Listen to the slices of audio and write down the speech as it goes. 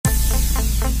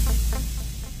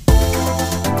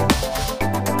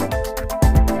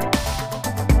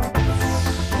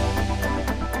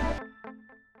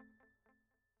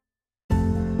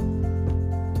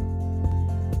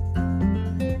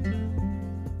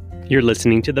You're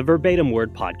listening to the Verbatim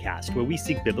Word Podcast, where we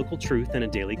seek biblical truth in a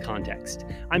daily context.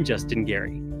 I'm Justin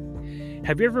Gary.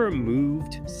 Have you ever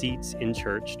moved seats in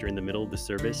church during the middle of the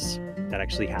service? That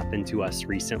actually happened to us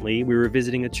recently. We were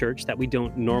visiting a church that we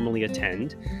don't normally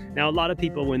attend. Now, a lot of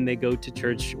people, when they go to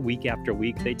church week after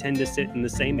week, they tend to sit in the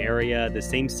same area, the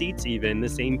same seats even, the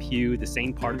same pew, the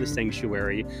same part of the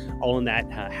sanctuary, all in that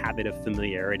habit of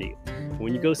familiarity.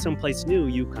 When you go someplace new,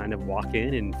 you kind of walk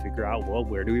in and figure out, well,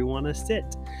 where do we want to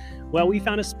sit? Well, we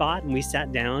found a spot and we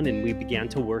sat down and we began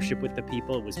to worship with the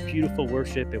people. It was beautiful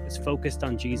worship. It was focused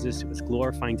on Jesus. It was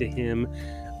glorifying to him.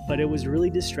 But it was really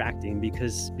distracting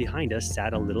because behind us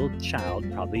sat a little child,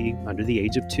 probably under the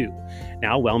age of 2.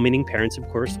 Now, well-meaning parents, of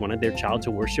course, wanted their child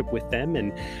to worship with them.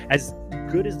 And as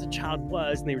good as the child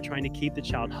was, and they were trying to keep the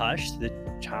child hushed, the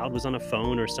child was on a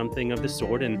phone or something of the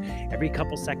sort. And every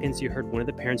couple seconds, you heard one of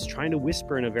the parents trying to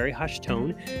whisper in a very hushed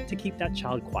tone to keep that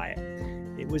child quiet.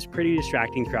 It was pretty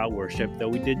distracting throughout worship, though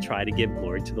we did try to give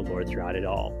glory to the Lord throughout it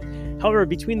all. However,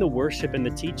 between the worship and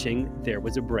the teaching, there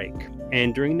was a break.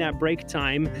 And during that break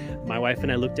time, my wife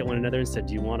and I looked at one another and said,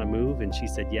 "Do you want to move?" And she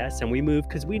said, "Yes." And we moved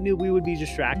because we knew we would be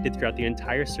distracted throughout the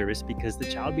entire service because the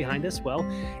child behind us, well,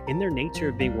 in their nature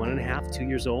of being 1.5, 2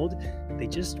 years old, they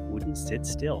just wouldn't sit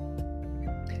still.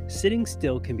 Sitting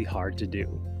still can be hard to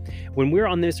do. When we're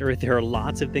on this earth, there are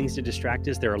lots of things to distract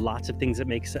us. There are lots of things that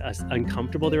makes us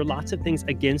uncomfortable. There are lots of things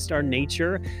against our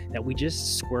nature that we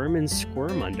just squirm and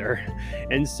squirm under.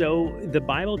 And so the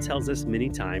Bible tells us many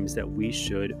times that we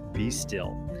should be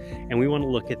still. And we want to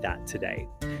look at that today.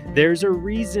 There's a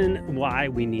reason why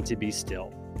we need to be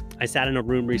still. I sat in a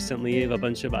room recently of a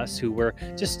bunch of us who were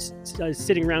just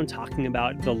sitting around talking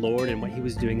about the Lord and what he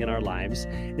was doing in our lives.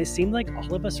 And it seemed like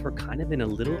all of us were kind of in a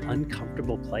little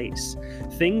uncomfortable place.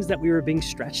 Things that we were being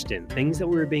stretched in, things that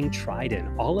we were being tried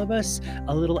in. All of us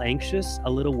a little anxious,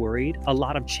 a little worried, a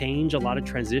lot of change, a lot of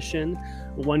transition.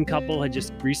 One couple had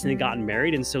just recently gotten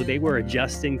married, and so they were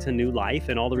adjusting to new life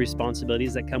and all the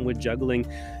responsibilities that come with juggling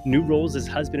new roles as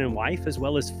husband and wife, as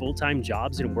well as full-time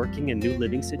jobs and working in new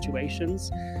living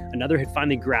situations. Another had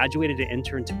finally graduated to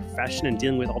enter into profession and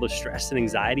dealing with all the stress and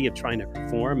anxiety of trying to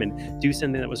perform and do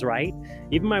something that was right.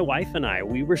 Even my wife and I,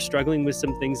 we were struggling with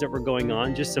some things that were going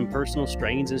on, just some personal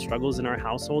strains and struggles in our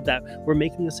household that were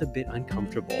making us a bit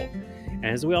uncomfortable. And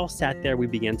as we all sat there, we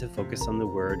began to focus on the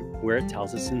word where it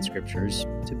tells us in scriptures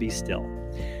to be still.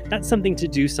 That's something to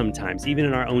do sometimes, even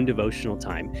in our own devotional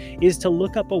time, is to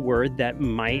look up a word that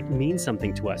might mean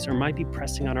something to us or might be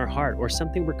pressing on our heart or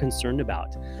something we're concerned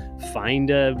about.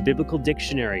 Find a biblical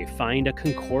dictionary, find a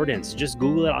concordance, just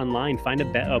Google it online, find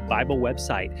a Bible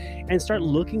website, and start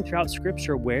looking throughout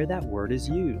scripture where that word is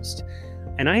used.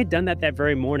 And I had done that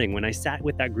very morning when I sat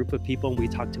with that group of people and we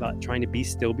talked about trying to be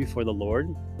still before the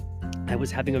Lord. I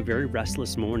was having a very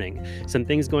restless morning. Some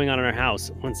things going on in our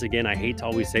house. Once again, I hate to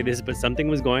always say this, but something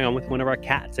was going on with one of our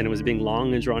cats and it was being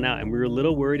long and drawn out. And we were a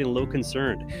little worried and a little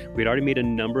concerned. We'd already made a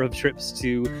number of trips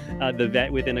to the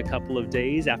vet within a couple of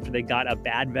days after they got a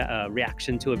bad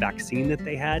reaction to a vaccine that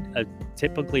they had, a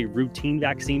typically routine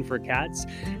vaccine for cats.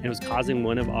 And it was causing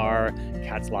one of our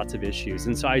cats lots of issues.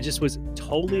 And so I just was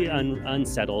totally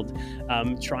unsettled,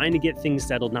 trying to get things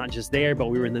settled, not just there, but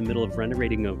we were in the middle of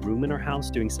renovating a room in our house,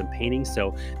 doing some painting.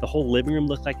 So the whole living room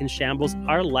looked like in shambles.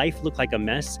 Our life looked like a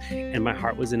mess, and my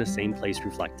heart was in the same place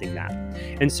reflecting that.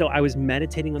 And so I was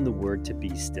meditating on the word to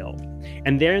be still.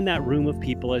 And there in that room of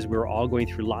people, as we were all going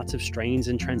through lots of strains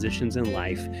and transitions in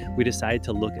life, we decided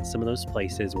to look at some of those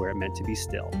places where it meant to be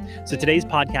still. So today's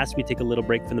podcast, we take a little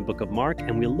break from the book of Mark,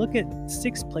 and we look at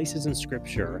 6 places in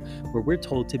scripture where we're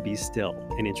told to be still.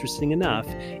 And interesting enough,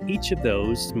 each of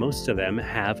those, most of them,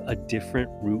 have a different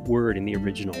root word in the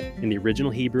original. In the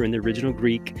original Hebrew, in the original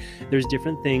Greek, there's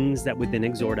different things that would then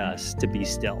exhort us to be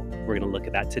still. We're going to look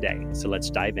at that today. So let's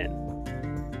dive in.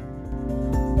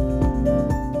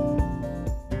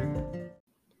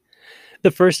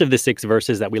 The first of the 6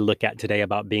 verses that we look at today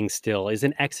about being still is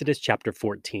in Exodus chapter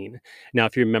 14. Now,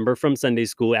 if you remember from Sunday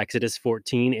school, Exodus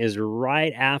 14 is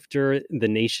right after the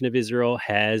nation of Israel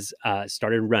has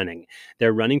started running.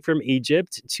 They're running from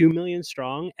Egypt, 2 million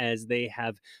strong, as they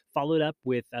have followed up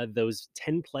with those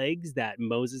 10 plagues that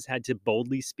Moses had to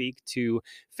boldly speak to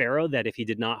Pharaoh, that if he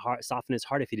did not soften his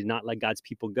heart, if he did not let God's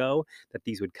people go, that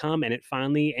these would come. And it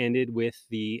finally ended with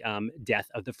the death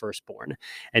of the firstborn.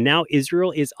 And now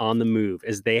Israel is on the move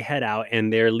as they head out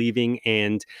and they're leaving.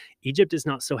 And Egypt is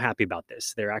not so happy about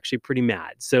this. They're actually pretty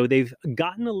mad. So they've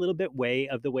gotten a little bit way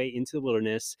of the way into the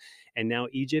wilderness, and now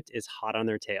Egypt is hot on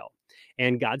their tail.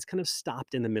 And God's kind of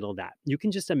stopped in the middle of that. You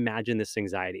can just imagine this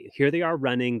anxiety. Here they are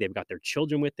running. They've got their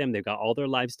children with them. They've got all their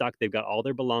livestock. They've got all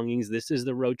their belongings. This is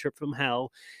the road trip from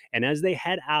hell. And as they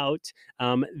head out,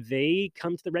 they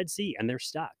come to the Red Sea and they're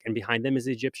stuck. And behind them is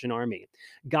the Egyptian army.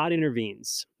 God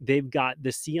intervenes. They've got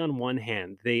the sea on one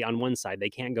hand. On one side, they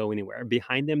can't go anywhere.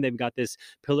 Behind them, they've got this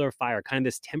pillar of fire, kind of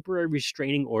this temporary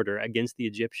restraining order against the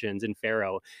Egyptians and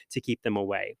Pharaoh to keep them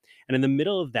away. And in the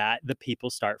middle of that, the people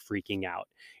start freaking out.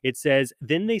 It says,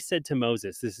 Then they said to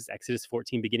Moses, this is Exodus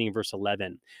 14, beginning in verse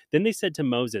 11. Then they said to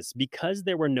Moses, Because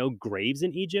there were no graves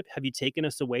in Egypt, have you taken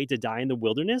us away to die in the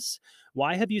wilderness?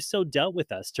 Why have you so dealt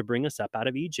with us to bring us up out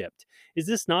of Egypt? Is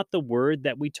this not the word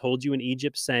that we told you in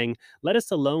Egypt, saying, Let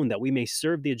us alone that we may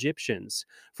serve the Egyptians?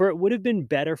 For it would have been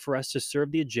better for us to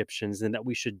serve the Egyptians than that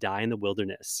we should die in the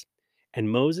wilderness. And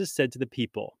Moses said to the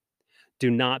people, Do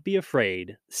not be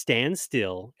afraid. Stand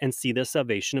still and see the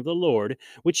salvation of the Lord,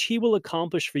 which he will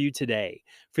accomplish for you today.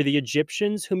 For the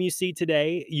Egyptians whom you see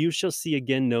today, you shall see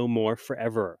again no more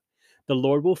forever. The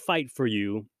Lord will fight for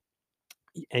you,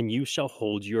 and you shall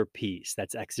hold your peace.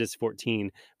 That's Exodus 14,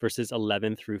 verses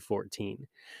 11 through 14.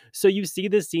 So you see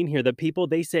this scene here. The people,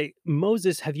 they say,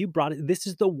 Moses, have you brought it? This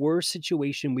is the worst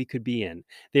situation we could be in.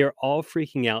 They are all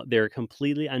freaking out. They're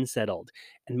completely unsettled.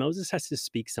 And Moses has to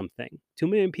speak something. 2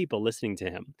 million people listening to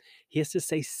him. He has to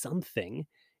say something.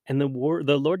 And the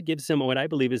Lord gives him what I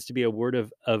believe is to be a word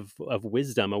of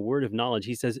wisdom, a word of knowledge.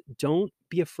 He says, Don't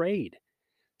be afraid.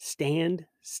 Stand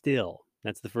still.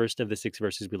 That's the first of the 6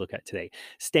 verses we look at today.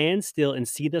 Stand still and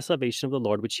see the salvation of the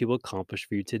Lord, which he will accomplish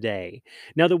for you today.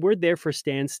 Now, the word there for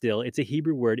stand still, it's a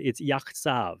Hebrew word. It's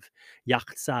yachzav.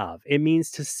 Yachzav. It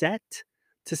means to set,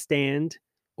 to stand,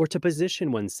 or to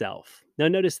position oneself. Now,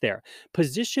 notice there,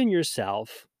 position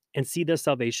yourself and see the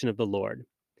salvation of the Lord.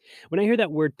 When I hear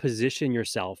that word position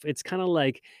yourself, it's kind of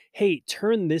like, hey,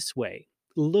 turn this way.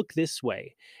 Look this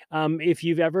way. If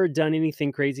you've ever done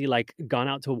anything crazy like gone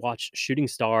out to watch shooting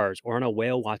stars or on a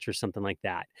whale watch or something like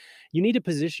that, you need to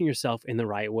position yourself in the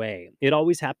right way. It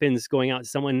always happens going out,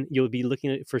 someone you'll be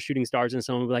looking for shooting stars and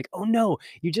someone will be like, oh no,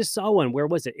 you just saw one. Where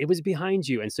was it? It was behind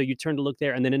you. And so you turn to look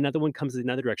there and then another one comes in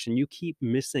another direction. You keep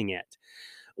missing it.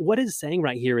 What it's saying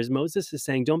right here is Moses is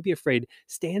saying, don't be afraid,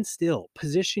 stand still,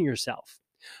 position yourself.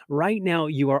 Right now,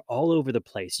 you are all over the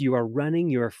place. You are running,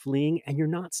 you are fleeing, and you're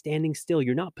not standing still.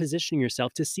 You're not positioning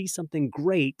yourself to see something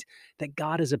great that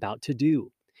God is about to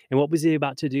do. And what was he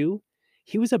about to do?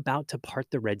 He was about to part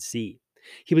the Red Sea.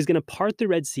 He was going to part the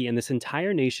Red Sea, and this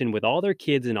entire nation, with all their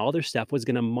kids and all their stuff, was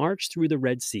going to march through the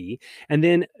Red Sea. And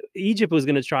then Egypt was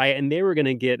going to try it, and they were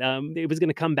going to it was going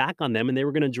to come back on them, and they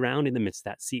were going to drown in the midst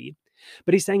of that sea.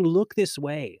 But he's saying, look this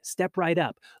way, step right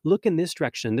up, look in this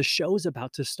direction. The show's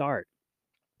about to start.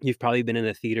 You've probably been in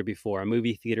a theater before, a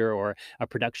movie theater or a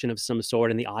production of some sort,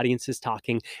 and the audience is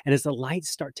talking. And as the lights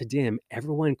start to dim,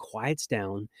 everyone quiets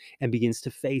down and begins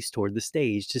to face toward the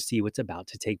stage to see what's about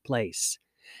to take place.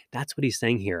 That's what he's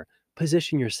saying here.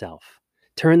 Position yourself.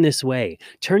 Turn this way.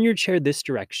 Turn your chair this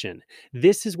direction.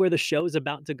 This is where the show is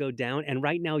about to go down. And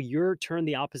right now, you're turned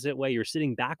the opposite way. You're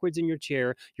sitting backwards in your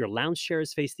chair. Your lounge chair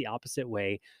is faced the opposite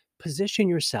way. Position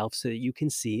yourself so that you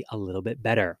can see a little bit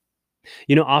better.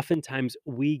 Oftentimes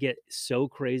we get so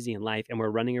crazy in life and we're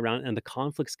running around and the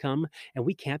conflicts come and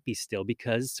we can't be still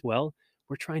because, well,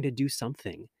 we're trying to do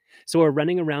something. So we're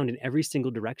running around in every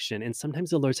single direction. And sometimes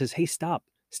the Lord says, hey, stop,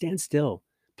 stand still,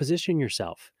 position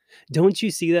yourself. Don't you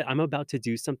see that I'm about to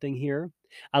do something here?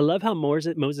 I love how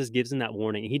Moses gives him that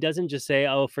warning. He doesn't just say,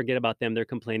 oh, forget about them. They're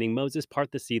complaining. Moses,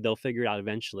 part the sea. They'll figure it out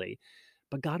eventually.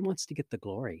 But God wants to get the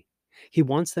glory. He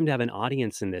wants them to have an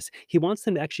audience in this. He wants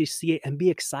them to actually see it and be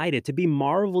excited, to be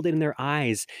marveled in their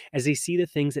eyes as they see the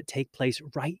things that take place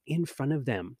right in front of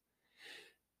them.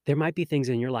 There might be things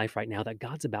in your life right now that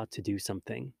God's about to do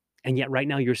something. And yet right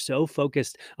now you're so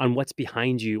focused on what's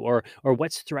behind you or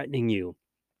what's threatening you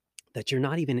that you're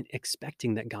not even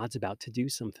expecting that God's about to do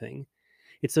something.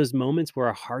 It's those moments where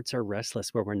our hearts are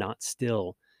restless, where we're not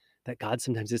still, that God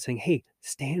sometimes is saying, hey,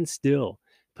 stand still,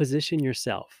 position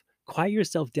yourself, quiet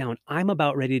yourself down. I'm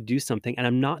about ready to do something,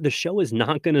 and the show is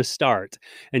not going to start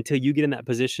until you get in that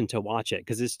position to watch it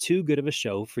because it's too good of a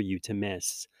show for you to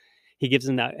miss. He gives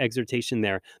them that exhortation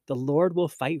there. The Lord will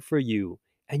fight for you,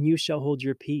 and you shall hold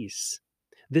your peace.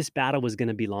 This battle was going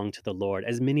to belong to the Lord.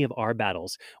 As many of our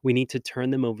battles, we need to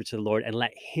turn them over to the Lord and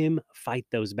let him fight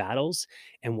those battles.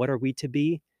 And what are we to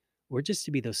be? We're just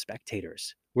to be those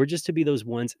spectators. We're just to be those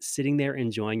ones sitting there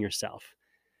enjoying yourself.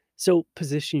 So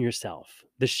position yourself.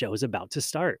 The show's about to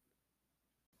start.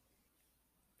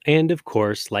 And of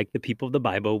course, like the people of the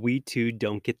Bible, we too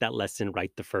don't get that lesson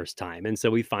right the first time. And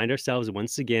so we find ourselves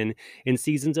once again in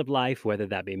seasons of life, whether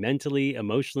that be mentally,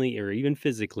 emotionally, or even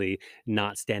physically,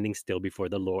 not standing still before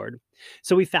the Lord.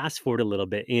 So we fast forward a little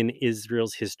bit in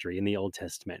Israel's history in the Old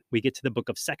Testament. We get to the book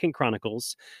of Second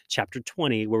Chronicles, chapter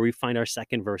 20, where we find our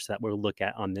second verse that we'll look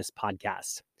at on this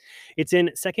podcast. It's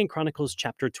in Second Chronicles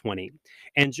chapter 20,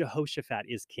 and Jehoshaphat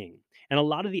is king. And a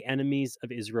lot of the enemies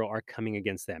of Israel are coming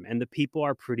against them, and the people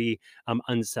are pretty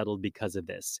unsettled because of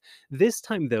this. This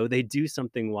time, though, they do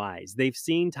something wise. They've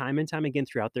seen time and time again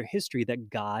throughout their history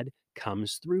that God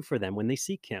comes through for them when they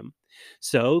seek him.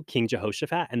 So King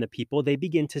Jehoshaphat and the people, they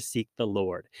begin to seek the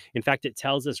Lord. In fact, it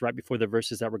tells us right before the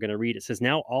verses that we're going to read, it says,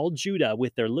 "Now all Judah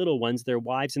with their little ones, their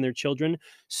wives and their children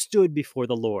stood before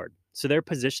the Lord." So they're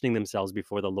positioning themselves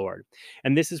before the Lord.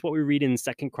 And this is what we read in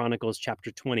Second Chronicles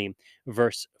chapter 20,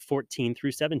 verse 14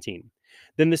 through 17.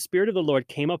 Then the Spirit of the Lord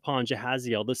came upon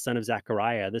Jehaziel, the son of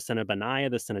Zechariah, the son of Benaiah,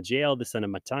 the son of Jael, the son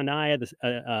of Mattaniah,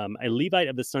 a Levite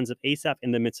of the sons of Asaph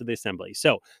in the midst of the assembly.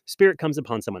 So Spirit comes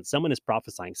upon someone. Someone is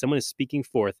prophesying. Someone is speaking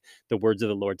forth the words of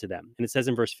the Lord to them. And it says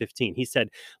in verse 15, he said,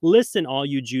 "Listen, all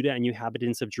you Judah and you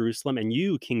inhabitants of Jerusalem, and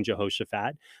you, King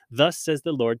Jehoshaphat, thus says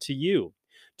the Lord to you.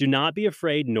 Do not be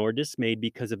afraid nor dismayed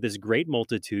because of this great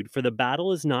multitude, for the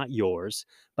battle is not yours,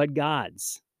 but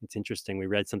God's." It's interesting. We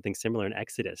read something similar in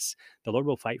Exodus. The Lord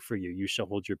will fight for you. You shall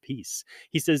hold your peace.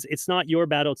 He says, it's not your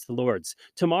battle, it's the Lord's.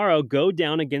 Tomorrow, go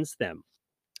down against them.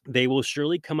 They will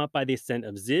surely come up by the ascent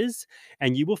of Ziz,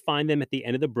 and you will find them at the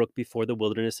end of the brook before the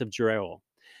wilderness of Jeruel.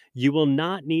 You will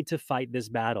not need to fight this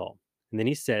battle. And then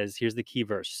he says, here's the key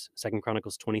verse, Second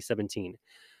Chronicles 20:17.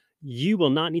 You will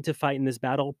not need to fight in this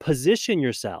battle. Position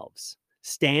yourselves,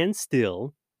 stand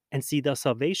still, and see the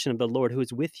salvation of the Lord who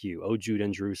is with you, O Judah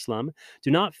and Jerusalem.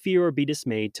 Do not fear or be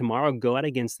dismayed. Tomorrow go out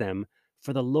against them,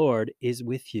 for the Lord is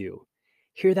with you.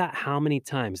 Hear that how many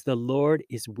times? The Lord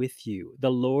is with you.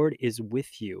 The Lord is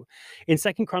with you. In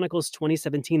Second Chronicles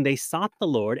 20:17, they sought the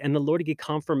Lord, and the Lord gave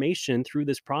confirmation through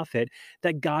this prophet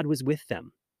that God was with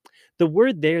them. The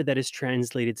word there that is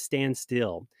translated stand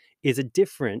still is a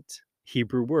different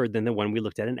Hebrew word than the one we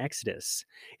looked at in Exodus.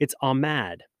 It's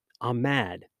amad,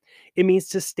 amad. It means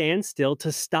to stand still,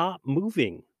 to stop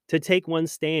moving, to take one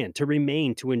stand, to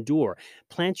remain, to endure.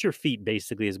 Plant your feet,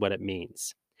 basically, is what it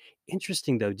means.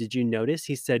 Interesting, though, did you notice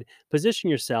he said, position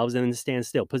yourselves and then stand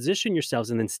still? Position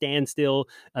yourselves and then stand still,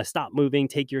 stop moving,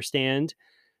 take your stand.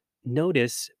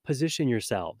 Notice, position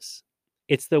yourselves.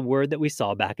 It's the word that we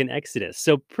saw back in Exodus.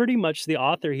 So, pretty much the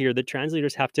author here, the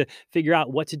translators have to figure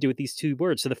out what to do with these two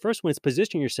words. So, the first one is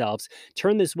position yourselves,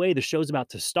 turn this way, the show's about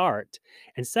to start.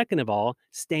 And second of all,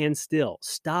 stand still,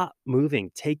 stop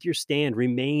moving, take your stand,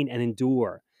 remain and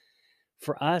endure.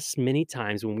 For us, many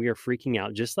times when we are freaking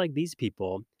out, just like these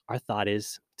people, our thought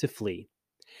is to flee.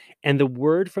 And the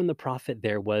word from the prophet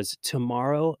there was,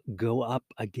 tomorrow go up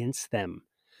against them.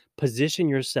 Position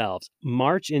yourselves,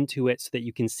 march into it so that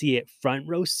you can see it front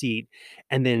row seat,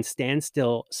 and then stand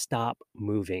still, stop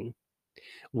moving.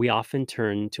 We often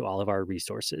turn to all of our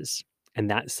resources. And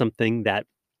that's something that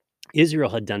Israel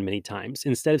had done many times.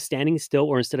 Instead of standing still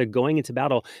or instead of going into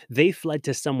battle, they fled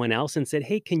to someone else and said,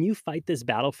 "Hey, can you fight this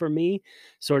battle for me?"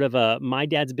 Sort of a my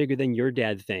dad's bigger than your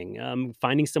dad thing.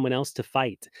 Finding someone else to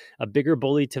fight, a bigger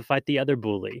bully to fight the other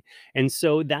bully. And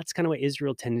so that's kind of what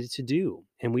Israel tended to do.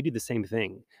 And we do the same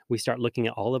thing. We start looking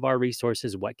at all of our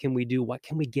resources. What can we do? What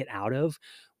can we get out of?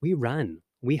 We run,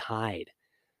 we hide.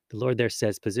 The Lord there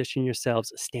says, position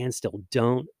yourselves, stand still,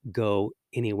 don't go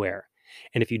anywhere.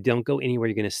 And if you don't go anywhere,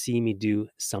 you're going to see me do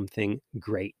something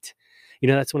great. You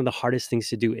know, that's one of the hardest things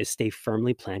to do is stay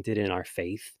firmly planted in our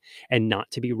faith and not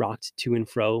to be rocked to and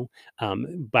fro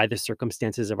by the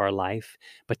circumstances of our life,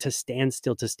 but to stand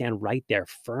still, to stand right there,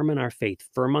 firm in our faith,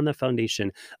 firm on the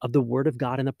foundation of the word of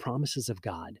God and the promises of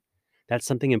God. That's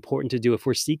something important to do if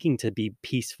we're seeking to be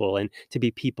peaceful and to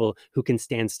be people who can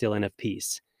stand still and have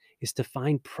peace, is to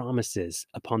find promises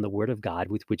upon the word of God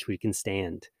with which we can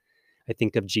stand. I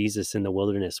think of Jesus in the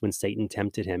wilderness when Satan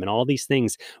tempted him and all these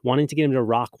things, wanting to get him to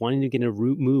rock, wanting to get him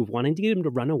to move, wanting to get him to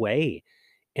run away.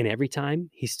 And every time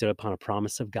he stood upon a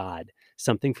promise of God,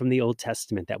 something from the Old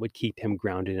Testament that would keep him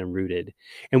grounded and rooted.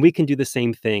 And we can do the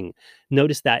same thing.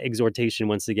 Notice that exhortation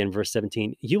once again, verse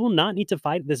 17. You will not need to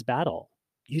fight this battle.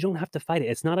 You don't have to fight it.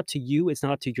 It's not up to you. It's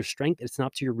not up to your strength. It's not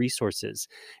up to your resources.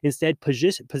 Instead,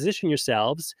 position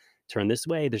yourselves. Turn this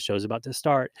way. The show's about to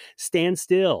start. Stand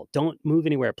still. Don't move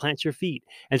anywhere. Plant your feet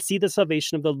and see the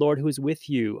salvation of the Lord who is with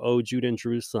you, O Judah and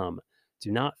Jerusalem.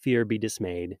 Do not fear, be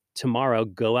dismayed. Tomorrow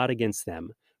go out against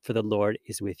them, for the Lord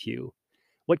is with you.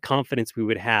 what confidence we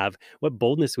would have, what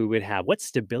boldness we would have, what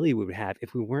stability we would have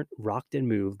if we weren't rocked and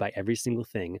moved by every single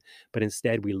thing, but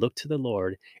instead we looked to the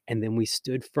Lord and then we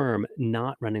stood firm,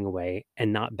 not running away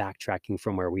and not backtracking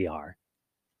from where we are.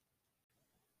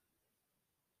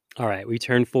 All right, we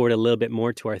turn forward a little bit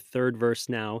more to our third verse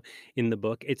now in the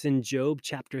book. It's in Job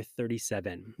chapter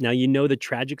 37. Now, you know the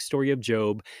tragic story of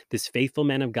Job, this faithful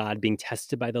man of God being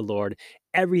tested by the Lord.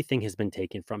 Everything has been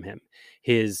taken from him,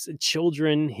 his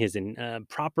children, his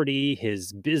property,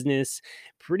 his business,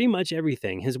 pretty much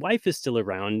everything. His wife is still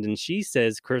around and she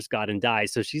says, curse God and die.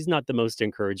 So she's not the most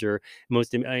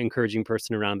encouraging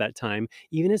person around that time.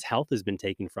 Even his health has been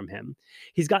taken from him.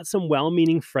 He's got some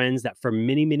well-meaning friends that for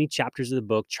many, many chapters of the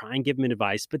book try and give him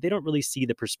advice, but they don't really see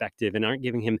the perspective and aren't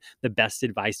giving him the best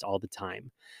advice all the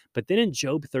time. But then in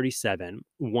Job 37,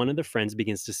 one of the friends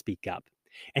begins to speak up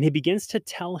and he begins to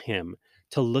tell him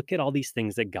to look at all these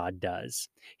things that God does.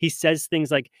 He says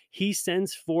things like, He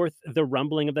sends forth the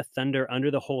rumbling of the thunder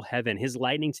under the whole heaven, His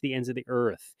lightning to the ends of the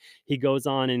earth. He goes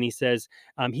on and He says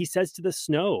to the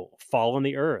snow, fall on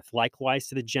the earth, likewise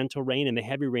to the gentle rain and the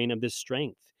heavy rain of this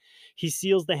strength. He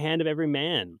seals the hand of every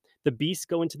man. The beasts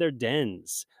go into their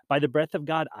dens. By the breath of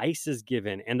God, ice is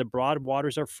given, and the broad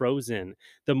waters are frozen.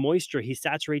 The moisture, he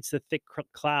saturates the thick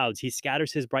clouds. He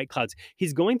scatters his bright clouds.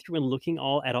 He's going through and looking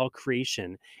all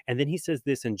creation. And then he says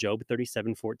this in Job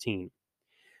 37:14.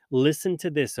 Listen to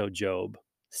this, O Job.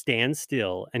 Stand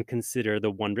still and consider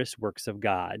the wondrous works of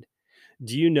God.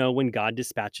 Do you know when God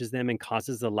dispatches them and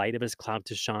causes the light of his cloud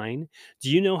to shine? Do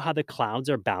you know how the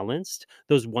clouds are balanced?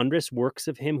 Those wondrous works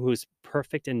of him who is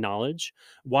perfect in knowledge?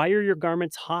 Why are your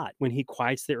garments hot when he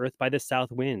quiets the earth by the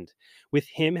south wind? With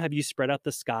him have you spread out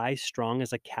the sky strong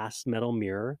as a cast metal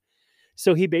mirror?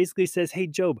 So he basically says, hey,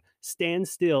 Job, stand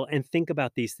still and think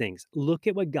about these things. Look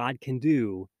at what God can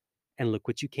do and look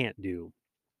what you can't do.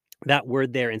 That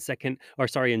word there in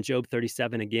Job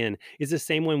 37 again is the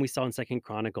same one we saw in Second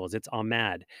Chronicles. It's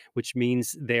Ahmad, which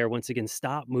means there once again,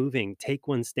 stop moving, take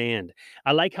one stand.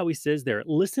 I like how he says there,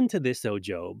 listen to this, O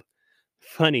Job.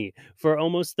 Funny, for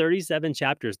almost 37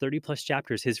 chapters, 30 plus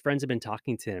chapters, his friends have been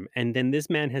talking to him. And then this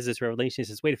man has this revelation. He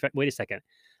says, wait a second.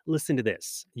 Listen to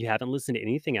this. You haven't listened to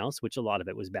anything else, which a lot of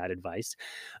it was bad advice.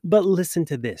 But listen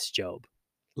to this, Job.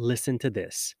 Listen to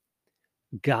this.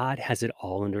 God has it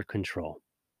all under control.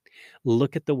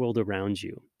 Look at the world around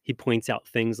you. He points out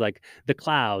things like the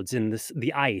clouds and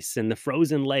the ice and the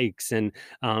frozen lakes and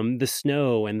the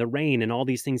snow and the rain and all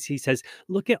these things. He says,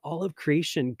 look at all of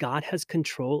creation. God has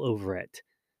control over it.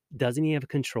 Doesn't he have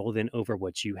control then over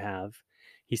what you have?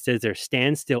 He says there,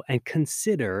 stand still and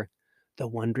consider the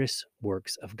wondrous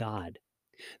works of God.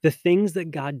 The things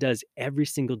that God does every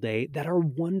single day that are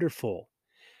wonderful.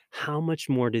 How much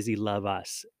more does he love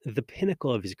us? The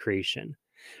pinnacle of his creation.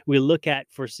 We look at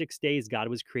for 6 days, God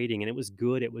was creating and it was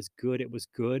good, it was good, it was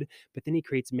good. But then he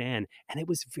creates man and it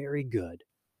was very good.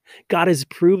 God has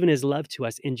proven his love to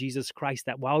us in Jesus Christ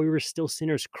that while we were still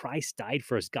sinners, Christ died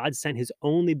for us. God sent his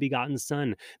only begotten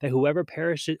Son that whoever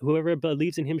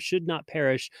believes in him should not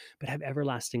perish, but have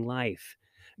everlasting life.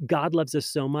 God loves us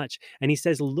so much. And he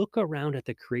says, look around at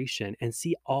the creation and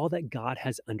see all that God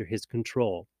has under his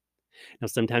control. Now,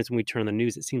 sometimes when we turn on the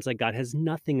news, it seems like God has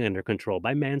nothing under control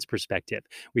by man's perspective.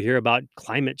 We hear about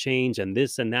climate change and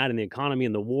this and that, and the economy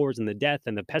and the wars and the death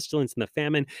and the pestilence and the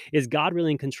famine. Is God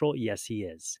really in control? Yes, he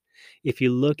is. If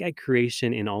you look at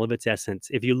creation in all of its essence,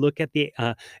 if you look at the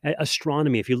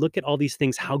astronomy, if you look at all these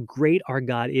things, how great our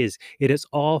God is, it is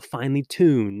all finely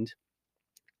tuned.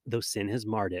 Though sin has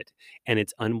marred it and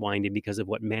it's unwinding because of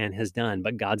what man has done,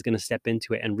 but God's going to step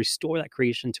into it and restore that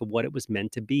creation to what it was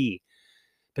meant to be.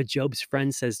 But Job's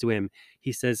friend says to him,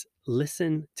 he says,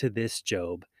 listen to this,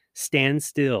 Job. Stand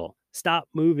still, stop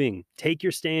moving, take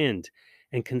your stand,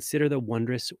 and consider the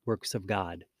wondrous works of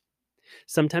God.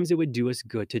 Sometimes it would do us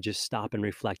good to just stop and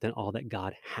reflect on all that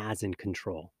God has in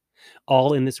control.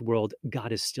 All in this world,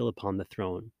 God is still upon the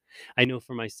throne. I know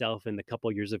for myself in the couple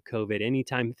years of COVID,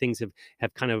 anytime things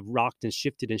have kind of rocked and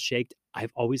shifted and shaked,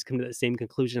 I've always come to that same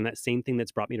conclusion, that same thing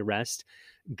that's brought me to rest.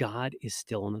 God is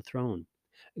still on the throne.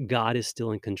 God is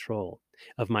still in control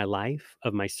of my life,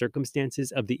 of my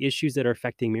circumstances, of the issues that are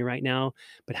affecting me right now,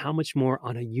 but how much more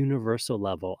on a universal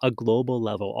level, a global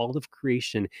level, all of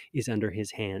creation is under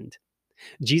his hand.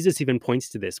 Jesus even points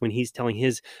to this when he's telling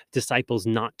his disciples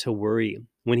not to worry.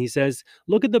 When he says,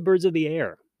 look at the birds of the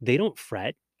air. They don't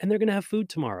fret and they're going to have food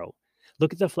tomorrow.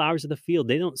 Look at the flowers of the field.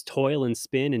 They don't toil and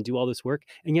spin and do all this work,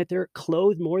 and yet they're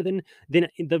clothed more than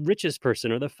the richest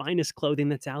person or the finest clothing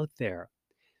that's out there.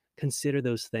 Consider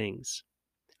those things.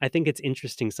 I think it's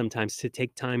interesting sometimes to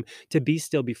take time to be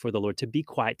still before the Lord, to be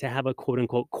quiet, to have a quote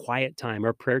unquote quiet time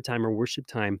or prayer time or worship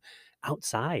time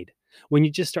outside, when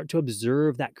you just start to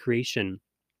observe that creation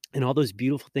and all those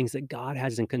beautiful things that God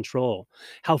has in control,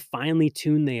 how finely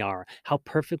tuned they are, how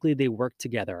perfectly they work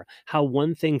together, how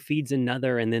one thing feeds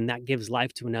another and then that gives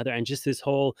life to another. And just this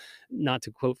whole, not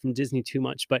to quote from Disney too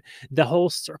much, but the whole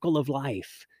circle of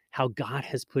life, how God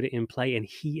has put it in play and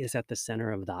he is at the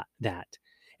center of that.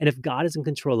 And if God is in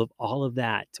control of all of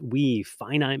that, we,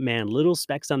 finite man, little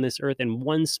specks on this earth in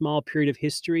one small period of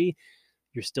history,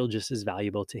 you're still just as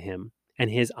valuable to him and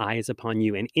his eye is upon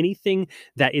you. And anything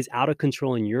that is out of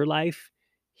control in your life,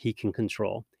 he can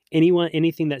control.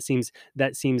 Anything that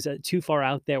seems too far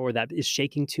out there or that is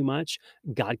shaking too much,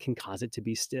 God can cause it to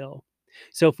be still.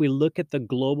 So if we look at the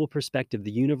global perspective,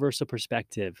 the universal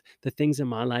perspective, the things in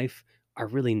my life are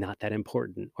really not that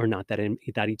important or not that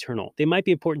eternal. They might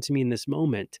be important to me in this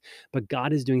moment, but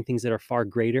God is doing things that are far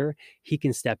greater. He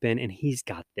can step in and he's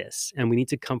got this. And we need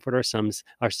to comfort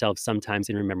ourselves sometimes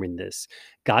in remembering this.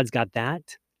 God's got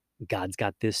that. God's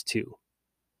got this too.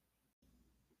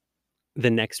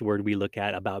 The next word we look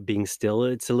at about being still,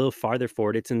 it's a little farther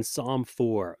forward. It's in Psalm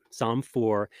 4,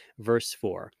 verse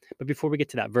 4. But before we get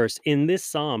to that verse, in this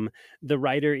psalm, the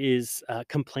writer is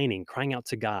complaining, crying out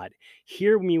to God.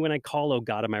 Hear me when I call, O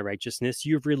God of my righteousness.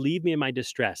 You've relieved me in my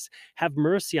distress. Have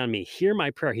mercy on me. Hear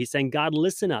my prayer. He's saying, God,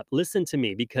 listen up. Listen to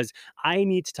me because I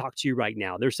need to talk to you right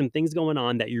now. There's some things going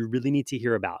on that you really need to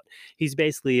hear about. He's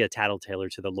basically a tattletailer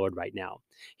to the Lord right now.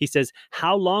 He says,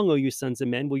 how long, O you sons of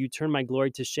men, will you turn my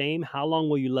glory to shame? How long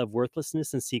will you love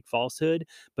worthlessness and seek falsehood?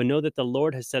 But know that the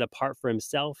Lord has set apart for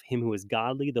himself him who is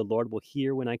godly. The Lord will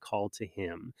hear when I call to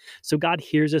him. So God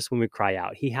hears us when we cry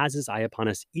out. He has his eye upon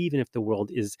us, even if the world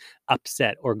is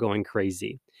upset or going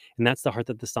crazy. And that's the heart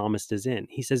that the psalmist is in.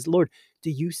 He says, Lord,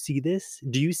 do you see this?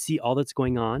 Do you see all that's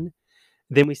going on?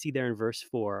 Then we see there in verse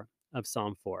 4 of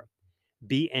Psalm 4,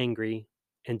 be angry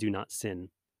and do not sin.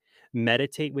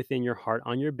 Meditate within your heart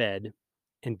on your bed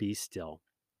and be still.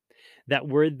 That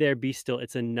word there, be still,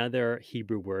 it's another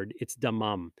Hebrew word. It's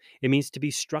damam. It means to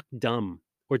be struck dumb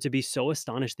or to be so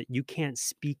astonished that you can't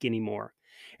speak anymore.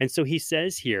 And so he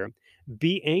says here,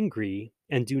 be angry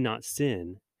and do not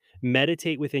sin.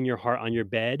 Meditate within your heart on your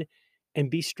bed and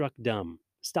be struck dumb.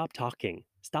 Stop talking.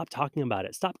 Stop talking about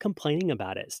it. Stop complaining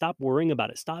about it. Stop worrying about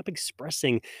it. Stop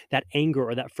expressing that anger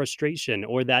or that frustration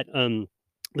or that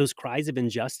those cries of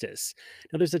injustice.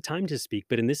 Now, there's a time to speak,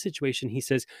 but in this situation, he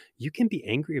says, you can be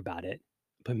angry about it,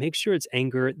 but make sure it's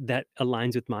anger that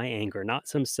aligns with my anger, not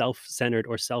some self centered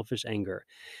or selfish anger.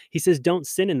 He says, don't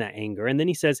sin in that anger. And then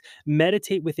he says,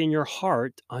 meditate within your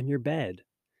heart on your bed.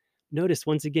 Notice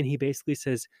once again, he basically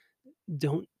says,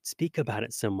 don't speak about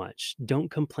it so much. Don't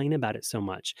complain about it so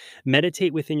much.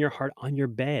 Meditate within your heart on your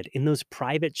bed in those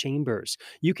private chambers.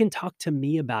 You can talk to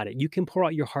me about it. You can pour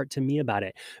out your heart to me about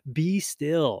it. Be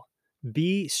still.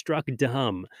 Be struck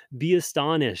dumb. Be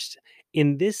astonished.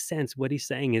 In this sense, what he's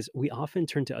saying is we often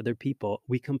turn to other people.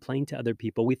 We complain to other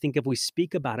people. We think if we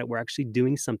speak about it, we're actually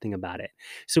doing something about it.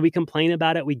 So we complain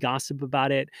about it. We gossip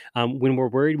about it. When we're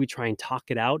worried, we try and talk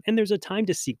it out. And there's a time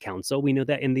to seek counsel. We know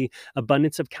that in the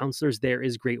abundance of counselors, there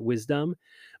is great wisdom.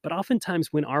 But oftentimes,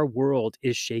 when our world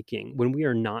is shaking, when we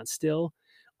are not still,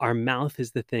 our mouth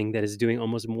is the thing that is doing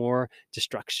almost more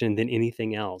destruction than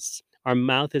anything else. Our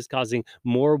mouth is causing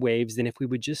more waves than if we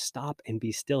would just stop and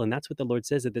be still. And that's what the Lord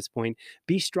says at this point,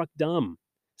 be struck dumb.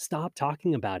 Stop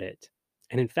talking about it.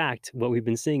 And in fact, what we've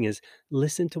been seeing is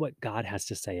listen to what God has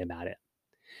to say about it.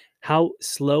 How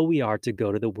slow we are to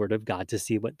go to the Word of God to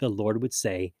see what the Lord would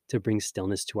say to bring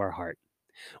stillness to our heart.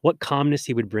 What calmness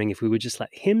he would bring if we would just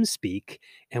let him speak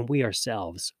and we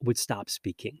ourselves would stop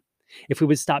speaking. If we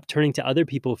would stop turning to other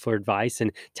people for advice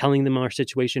and telling them our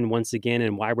situation once again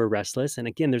and why we're restless. And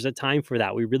again, there's a time for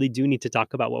that. We really do need to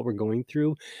talk about what we're going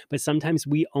through. But sometimes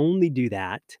we only do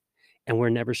that and we're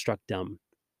never struck dumb.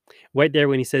 Right there,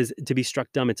 when he says to be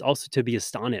struck dumb, it's also to be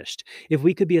astonished. If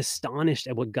we could be astonished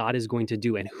at what God is going to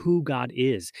do and who God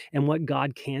is and what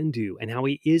God can do and how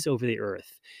he is over the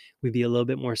earth, we'd be a little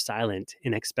bit more silent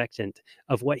and expectant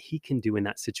of what he can do in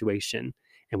that situation.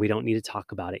 And we don't need to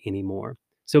talk about it anymore.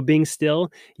 So being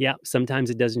still, yeah, sometimes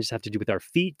it doesn't just have to do with our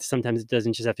feet. Sometimes it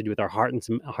doesn't just have to do with our hearts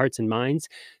and minds.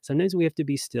 Sometimes we have to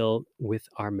be still with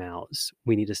our mouths.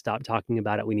 We need to stop talking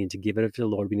about it. We need to give it up to the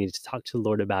Lord. We need to talk to the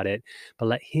Lord about it, but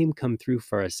let him come through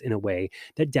for us in a way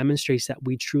that demonstrates that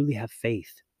we truly have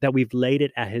faith, that we've laid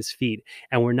it at his feet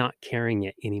and we're not carrying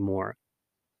it anymore.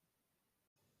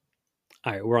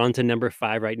 All right, we're on to number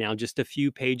 5 right now, just a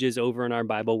few pages over in our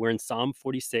Bible. We're in Psalm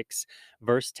 46,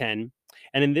 verse 10.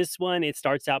 And in this one, it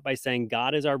starts out by saying,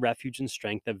 God is our refuge and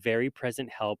strength, a very present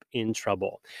help in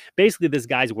trouble. Basically, this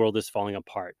guy's world is falling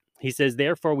apart. He says,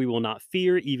 therefore, we will not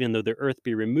fear, even though the earth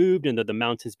be removed, and though the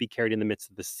mountains be carried in the midst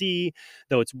of the sea,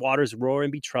 though its waters roar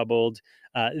and be troubled,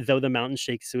 though the mountain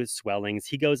shakes to its swellings.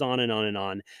 He goes on and on and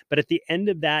on. But at the end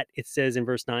of that, it says in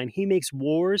verse 9, he makes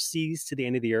wars cease to the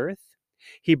end of the earth.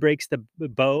 He breaks the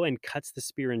bow and cuts the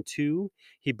spear in two.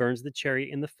 He burns the chariot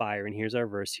in the fire. And here's our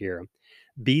verse here: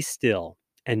 be still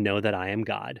and know that I am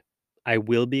God. I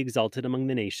will be exalted among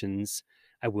the nations.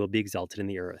 I will be exalted in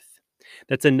the earth.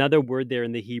 That's another word there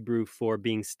in the Hebrew for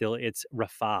being still. It's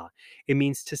rapha. It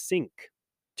means to sink,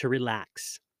 to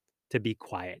relax, to be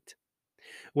quiet.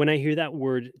 When I hear that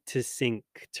word, to sink,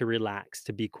 to relax,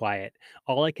 to be quiet,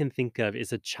 all I can think of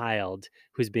is a child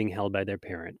who's being held by their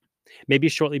parent. Maybe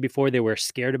shortly before they were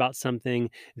scared about something,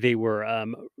 they were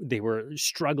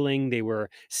struggling, they were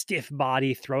stiff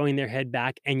body, throwing their head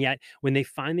back, and yet when they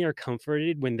finally are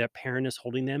comforted, when their parent is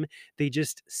holding them, they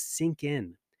just sink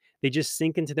in. They just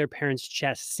sink into their parent's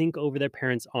chest, sink over their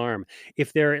parent's arm.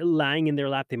 If they're lying in their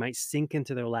lap, they might sink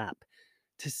into their lap.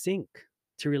 To sink,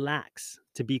 to relax,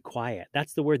 to be quiet.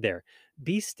 That's the word there.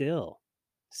 Be still,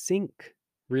 sink,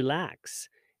 relax,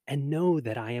 and know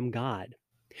that I am God.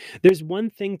 There's one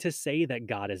thing to say that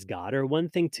God is God, or one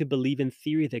thing to believe in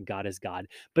theory that God is God,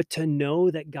 but to know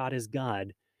that God is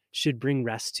God should bring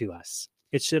rest to us.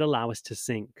 It should allow us to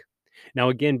sink. Now,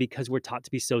 again, because we're taught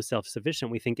to be so self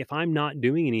sufficient, we think if I'm not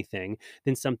doing anything,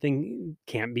 then something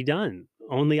can't be done.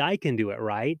 Only I can do it,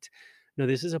 right? No,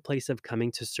 this is a place of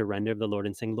coming to surrender of the Lord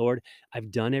and saying, Lord,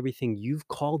 I've done everything you've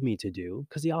called me to do,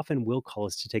 because he often will call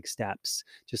us to take steps.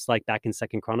 Just like back in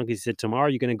Second Chronicles, he said, tomorrow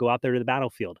you're going to go out there to the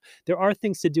battlefield. There are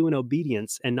things to do in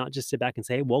obedience and not just sit back and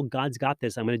say, hey, well, God's got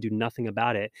this. I'm going to do nothing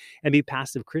about it and be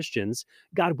passive Christians.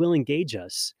 God will engage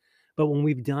us. But when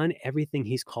we've done everything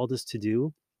he's called us to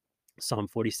do, Psalm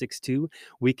 46:2,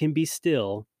 we can be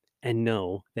still and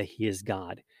know that he is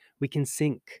God. We can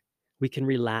sink, we can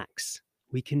relax,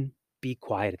 we can be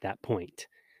quiet at that point.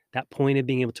 That point of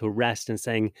being able to rest and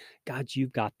saying, God,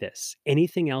 you've got this.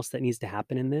 Anything else that needs to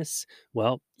happen in this,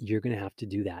 well, you're going to have to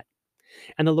do that.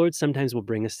 And the Lord sometimes will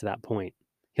bring us to that point.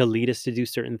 He'll lead us to do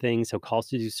certain things, he'll call us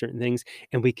to do certain things,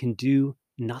 and we can do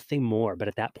nothing more. But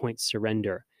at that point,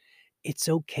 surrender. It's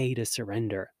okay to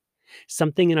surrender.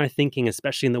 Something in our thinking,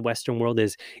 especially in the Western world,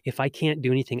 is if I can't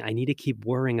do anything, I need to keep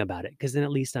worrying about it because then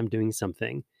at least I'm doing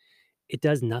something. It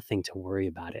does nothing to worry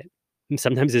about it. And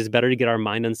sometimes it's better to get our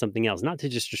mind on something else, not to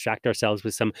just distract ourselves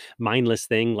with some mindless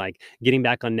thing like getting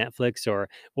back on Netflix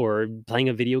or playing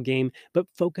a video game, but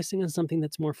focusing on something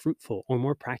that's more fruitful or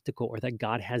more practical or that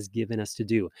God has given us to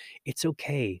do. It's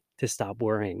okay to stop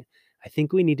worrying. I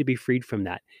think we need to be freed from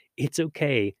that. It's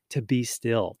okay to be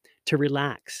still, to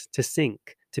relax, to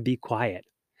sink, to be quiet.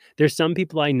 There's some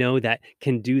people I know that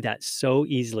can do that so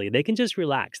easily. They can just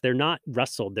relax. They're not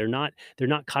rustled. They're not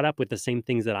caught up with the same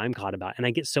things that I'm caught about. And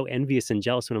I get so envious and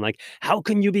jealous when I'm like, how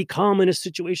can you be calm in a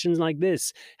situation like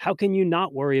this? How can you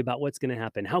not worry about what's going to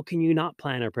happen? How can you not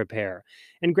plan or prepare?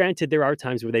 And granted, there are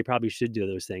times where they probably should do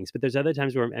those things, but there's other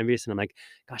times where I'm envious and I'm like,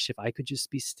 gosh, if I could just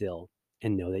be still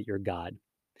and know that you're God.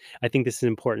 I think this is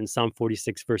important. Psalm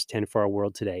 46, verse 10 for our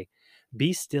world today.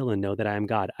 Be still and know that I am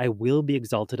God. I will be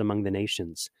exalted among the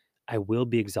nations. I will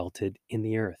be exalted in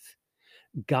the earth.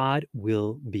 God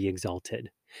will be exalted,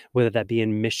 whether that be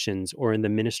in missions or in the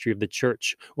ministry of the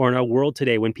church or in our world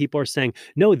today when people are saying,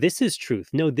 no, this is truth.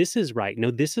 No, this is right.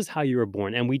 No, this is how you were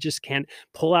born. And we just can't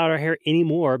pull out our hair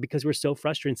anymore because we're so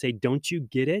frustrated and say, don't you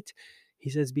get it? He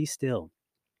says, be still.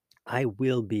 I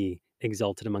will be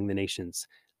exalted among the nations.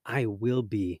 I will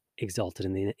be exalted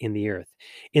in the earth.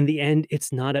 In the end,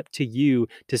 it's not up to you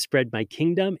to spread my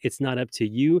kingdom. It's not up to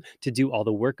you to do all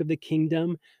the work of the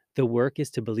kingdom. The work is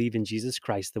to believe in Jesus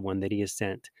Christ, the one that he has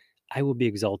sent. I will be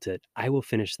exalted. I will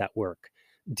finish that work.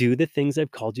 Do the things I've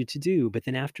called you to do. But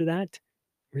then after that,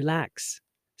 relax,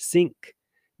 sink,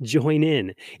 join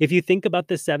in. If you think about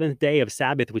the seventh day of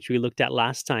Sabbath, which we looked at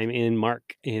last time in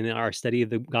Mark, in our study of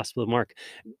the Gospel of Mark,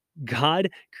 God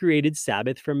created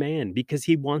Sabbath for man because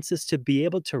he wants us to be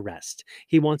able to rest.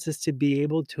 He wants us to be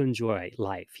able to enjoy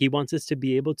life. He wants us to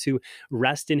be able to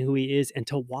rest in who he is and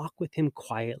to walk with him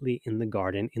quietly in the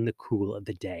garden in the cool of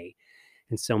the day.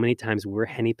 And so many times we're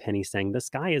henny penny saying, the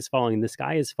sky is falling, the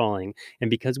sky is falling. And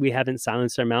because we haven't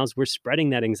silenced our mouths, we're spreading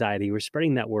that anxiety, we're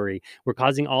spreading that worry, we're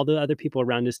causing all the other people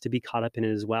around us to be caught up in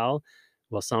it as well.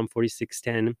 Well, Psalm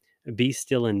 46:10, be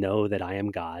still and know that I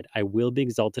am God. I will be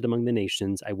exalted among the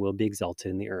nations. I will be exalted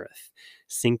in the earth.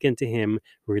 Sink into him,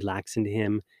 relax into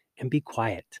him, and be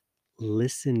quiet.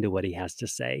 Listen to what he has to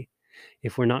say.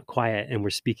 If we're not quiet and we're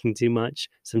speaking too much,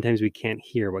 sometimes we can't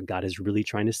hear what God is really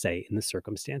trying to say in the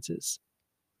circumstances.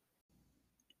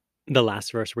 The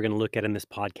last verse we're going to look at in this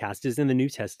podcast is in the New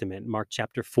Testament, Mark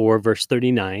chapter 4, verse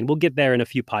 39. We'll get there in a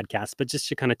few podcasts, but just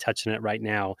to kind of touch on it right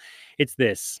now, it's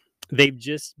this. They've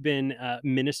just been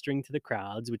ministering to the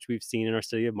crowds, which we've seen in our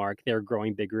study of Mark. They're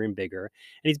growing bigger and bigger.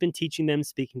 And he's been teaching them,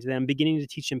 speaking to them, beginning to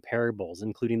teach them parables,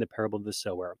 including the parable of the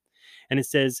sower. And it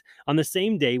says, on the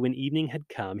same day when evening had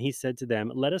come, he said to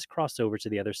them, let us cross over to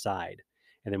the other side.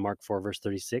 And then Mark 4, verse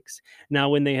 36. Now,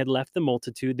 when they had left the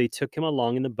multitude, they took him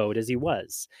along in the boat as he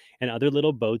was, and other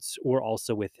little boats were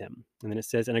also with him. And then it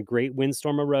says, and a great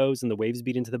windstorm arose, and the waves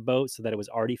beat into the boat so that it was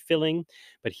already filling,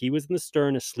 but he was in the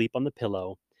stern asleep on the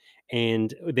pillow.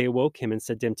 And they awoke him and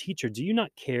said to him, teacher, do you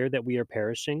not care that we are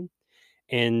perishing?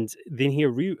 And then he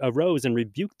arose and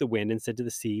rebuked the wind and said to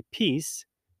the sea, peace,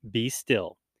 be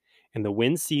still. And the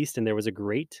wind ceased, and there was a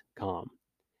great calm.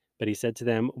 But he said to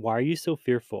them, why are you so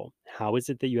fearful? How is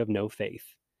it that you have no faith?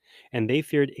 And they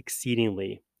feared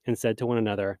exceedingly and said to one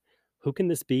another, who can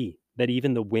this be, that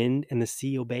even the wind and the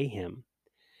sea obey him?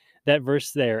 That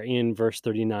verse there in verse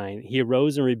 39, he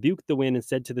arose and rebuked the wind and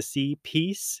said to the sea,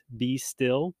 peace, be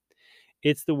still.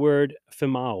 It's the word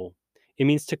phimao. It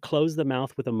means to close the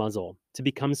mouth with a muzzle, to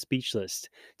become speechless,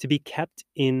 to be kept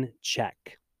in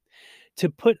check. To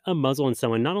put a muzzle on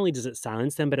someone, not only does it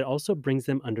silence them, but it also brings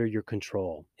them under your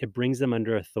control. It brings them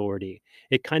under authority.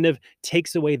 It kind of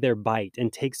takes away their bite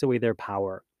and takes away their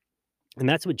power. And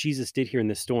that's what Jesus did here in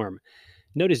the storm.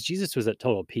 Notice Jesus was at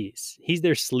total peace. He's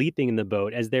there sleeping in the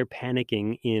boat as they're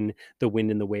panicking in the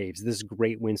wind and the waves, this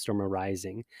great windstorm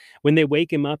arising. When they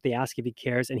wake him up, they ask if he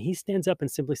cares, and he stands up and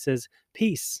simply says,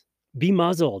 peace, be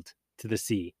muzzled, to the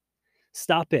sea.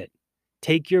 Stop it.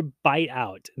 Take your bite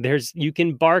out. You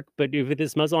can bark, but with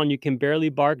this muzzle on, you can barely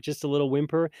bark, just a little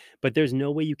whimper, but there's no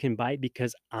way you can bite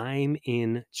because I'm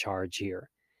in charge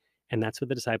here. And that's what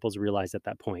the disciples realized at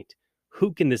that point.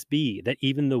 Who can this be that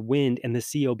even the wind and the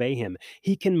sea obey him?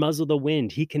 He can muzzle the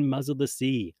wind, he can muzzle the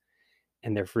sea.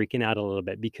 And they're freaking out a little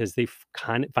bit because they've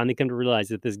finally come to realize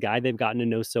that this guy they've gotten to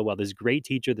know so well, this great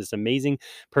teacher, this amazing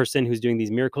person who's doing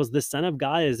these miracles, the Son of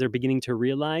God, as they're beginning to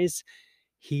realize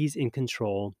he's in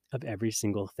control of every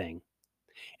single thing.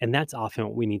 And that's often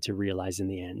what we need to realize in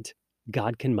the end.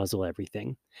 God can muzzle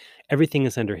everything. Everything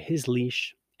is under his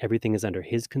leash. Everything is under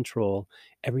his control.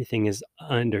 Everything is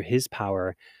under his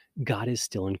power. God is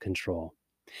still in control.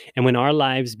 And when our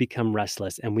lives become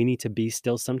restless and we need to be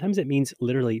still, sometimes it means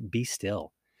literally be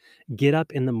still. Get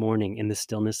up in the morning in the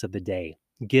stillness of the day.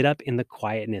 Get up in the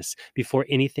quietness before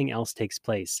anything else takes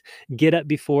place. Get up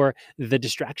before the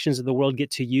distractions of the world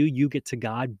get to you. You get to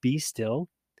God. Be still.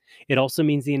 It also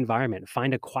means the environment.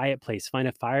 Find a quiet place, find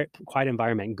a quiet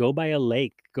environment. Go by a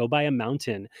lake, go by a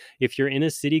mountain. If you're in a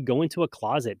city, go into a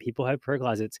closet. People have prayer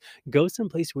closets. Go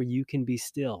someplace where you can be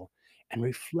still and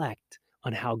reflect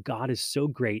on how God is so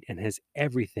great and has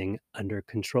everything under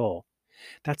control.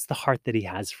 That's the heart that he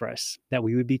has for us, that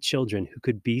we would be children who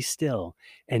could be still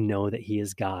and know that he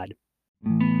is God.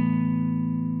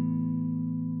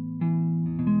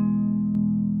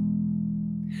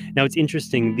 Now, it's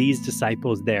interesting, these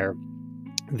disciples there,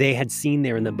 they had seen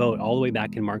there in the boat all the way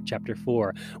back in Mark chapter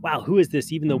 4. Wow, who is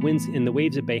this? Even the winds and the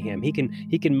waves obey him. He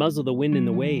can muzzle the wind and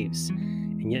the waves.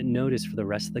 And yet notice for the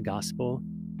rest of the gospel,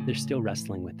 they're still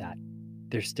wrestling with that.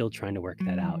 They're still trying to work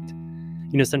that out.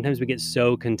 You know, sometimes we get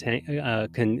so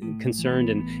concerned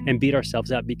and beat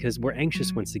ourselves up because we're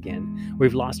anxious once again.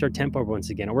 We've lost our temper once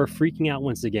again, or we're freaking out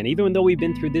once again. Even though we've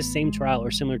been through this same trial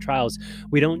or similar trials,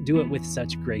 we don't do it with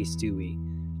such grace, do we?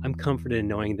 I'm comforted in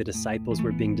knowing the disciples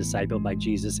were being discipled by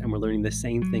Jesus and we're learning the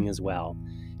same thing as well.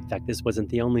 In fact, this wasn't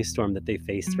the only storm that they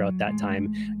faced throughout that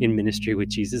time in ministry with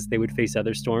Jesus. They would face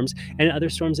other storms and other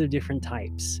storms of different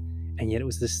types. And yet it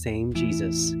was the same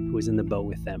Jesus who was in the boat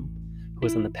with them, who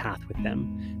was on the path with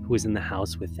them, who was in the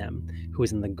house with them, who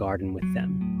was in the garden with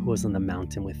them, who was on the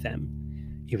mountain with them.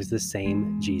 It was the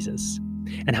same Jesus.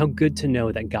 And how good to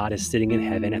know that God is sitting in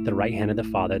heaven at the right hand of the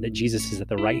Father, that Jesus is at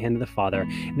the right hand of the Father,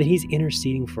 and that he's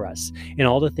interceding for us in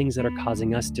all the things that are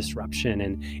causing us disruption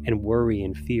and worry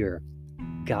and fear.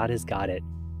 God has got it.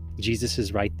 Jesus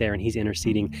is right there and he's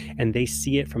interceding, and they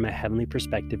see it from a heavenly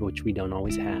perspective, which we don't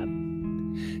always have.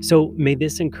 So may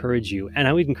this encourage you. And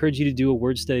I would encourage you to do a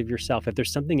word study of yourself. If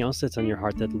there's something else that's on your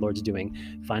heart that the Lord's doing,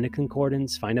 find a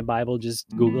concordance, find a Bible, just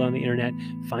Google on the internet,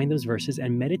 find those verses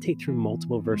and meditate through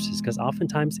multiple verses, because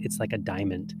oftentimes it's like a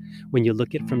diamond. When you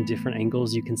look at it from different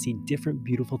angles, you can see different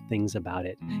beautiful things about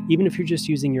it. Even if you're just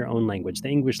using your own language, the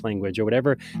English language, or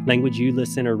whatever language you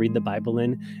listen or read the Bible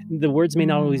in, the words may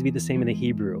not always be the same in the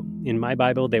Hebrew. In my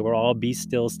Bible, they were all be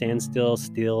still, stand still,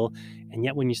 still. And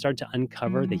yet when you start to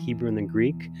uncover the Hebrew and the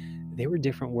Greek, they were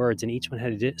different words, and each one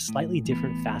had a slightly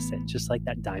different facet, just like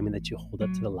that diamond that you hold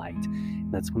up to the light.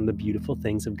 And that's one of the beautiful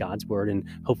things of God's word, and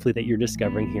hopefully that you're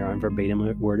discovering here on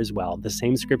Verbatim Word as well. The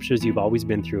same scriptures you've always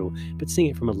been through, but seeing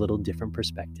it from a little different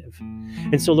perspective.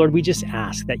 And so, Lord, we just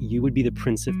ask that you would be the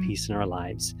Prince of Peace in our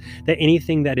lives, that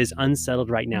anything that is unsettled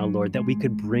right now, Lord, that we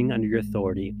could bring under your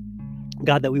authority.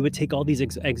 God, that we would take all these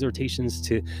exhortations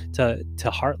to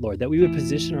heart, Lord, that we would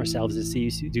position ourselves to see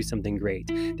you do something great,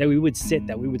 that we would sit,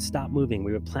 that we would stop moving,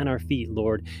 we would plant our feet,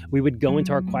 Lord. We would go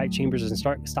into our quiet chambers and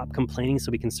stop complaining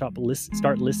so we can start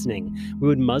listening. We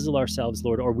would muzzle ourselves,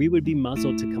 Lord, or we would be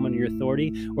muzzled to come under your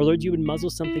authority, or Lord, you would muzzle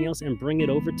something else and bring it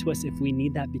over to us if we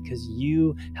need that, because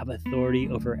you have authority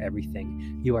over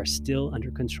everything. You are still under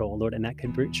control, Lord, and that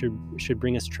should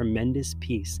bring us tremendous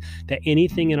peace, that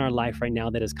anything in our life right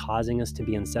now that is causing us to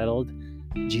be unsettled,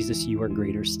 Jesus, you are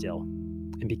greater still.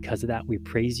 And because of that, we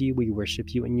praise you, we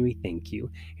worship you, and we thank you.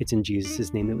 It's in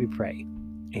Jesus' name that we pray.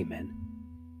 Amen.